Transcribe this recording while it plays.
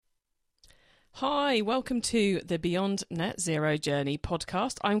Hi, welcome to the Beyond Net Zero Journey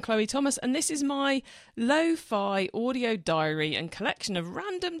podcast. I'm Chloe Thomas, and this is my lo-fi audio diary and collection of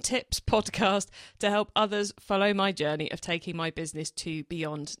random tips podcast to help others follow my journey of taking my business to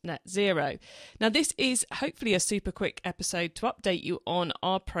beyond net zero. Now, this is hopefully a super quick episode to update you on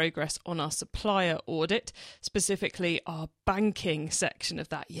our progress on our supplier audit, specifically our banking section of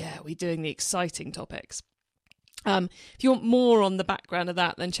that. Yeah, we're doing the exciting topics. If you want more on the background of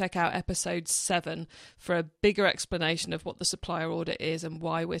that, then check out episode 7 for a bigger explanation of what the supplier audit is and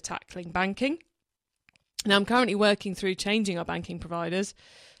why we're tackling banking. Now, I'm currently working through changing our banking providers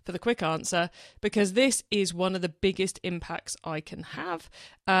for the quick answer, because this is one of the biggest impacts I can have.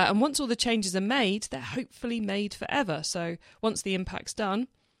 And once all the changes are made, they're hopefully made forever. So once the impact's done,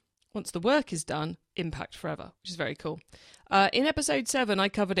 once the work is done, impact forever, which is very cool. In episode 7, I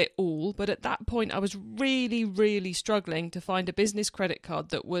covered it all, but at that point I was really struggling to find a business credit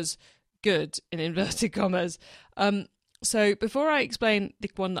card that was good, in inverted commas. So before I explain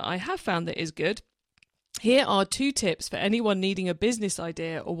the one that I have found that is good, here are 2 tips for anyone needing a business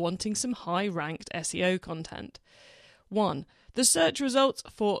idea or wanting some high-ranked SEO content. 1. The search results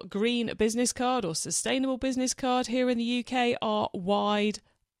for green business card or sustainable business card here in the UK are wide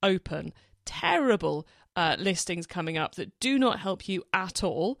open. Terrible listings coming up that do not help you at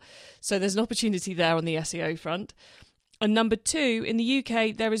all. So there's an opportunity there on the SEO front. And number 2, in the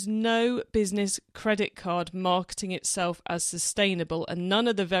UK, there is no business credit card marketing itself as sustainable, and none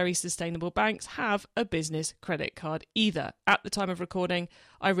of the very sustainable banks have a business credit card either. At the time of recording,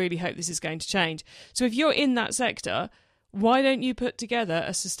 I really hope this is going to change. So if you're in that sector, why don't you put together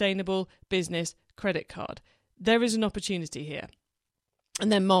a sustainable business credit card? There is an opportunity here. And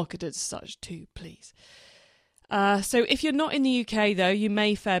then marketed as such too, please. So if you're not in the UK, though, you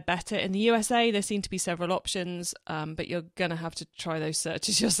may fare better. In the USA, there seem to be several options, but you're going to have to try those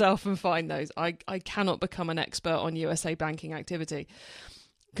searches yourself and find those. I cannot become an expert on USA banking activity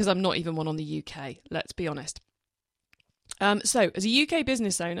because I'm not even one on the UK, let's be honest. So as a UK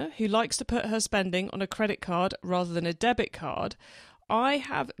business owner who likes to put her spending on a credit card rather than a debit card, I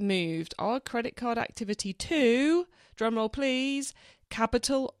have moved our credit card activity to, drumroll please,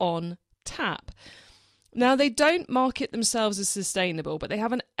 Capital on Tap. Now, they don't market themselves as sustainable, but they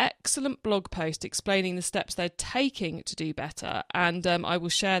have an excellent blog post explaining the steps they're taking to do better, and I will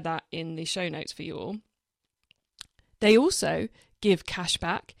share that in the show notes for you all. They also give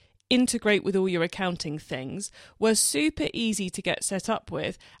cashback, integrate with all your accounting things, were super easy to get set up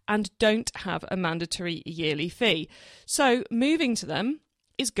with, and don't have a mandatory yearly fee. So moving to them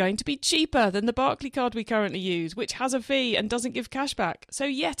is going to be cheaper than the Barclays card we currently use, which has a fee and doesn't give cash back. So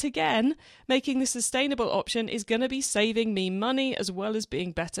yet again, making the sustainable option is going to be saving me money as well as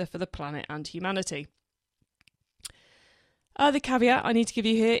being better for the planet and humanity. The caveat I need to give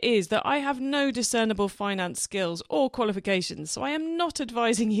you here is that I have no discernible finance skills or qualifications, so I am not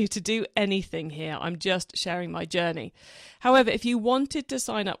advising you to do anything here. I'm just sharing my journey. However, if you wanted to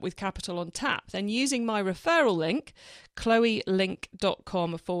sign up with Capital on Tap, then using my referral link,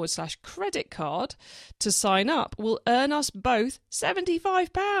 chloelink.com/credit card, to sign up will earn us both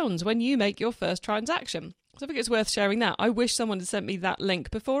 £75 when you make your first transaction. So I think it's worth sharing that. I wish someone had sent me that link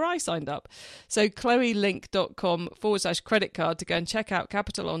before I signed up. So chloelink.com/credit card to go and check out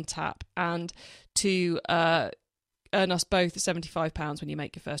Capital on Tap and to earn us both £75 when you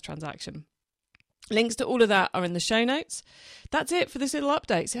make your first transaction. Links to all of that are in the show notes. That's it for this little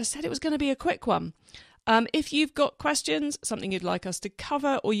update. So I said it was going to be a quick one. If you've got questions, something you'd like us to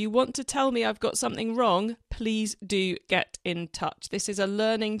cover, or you want to tell me I've got something wrong, please do get in touch. This is a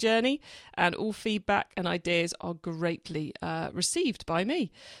learning journey, and all feedback and ideas are greatly received by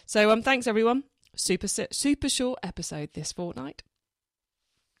me. So thanks, everyone. Super short episode this fortnight.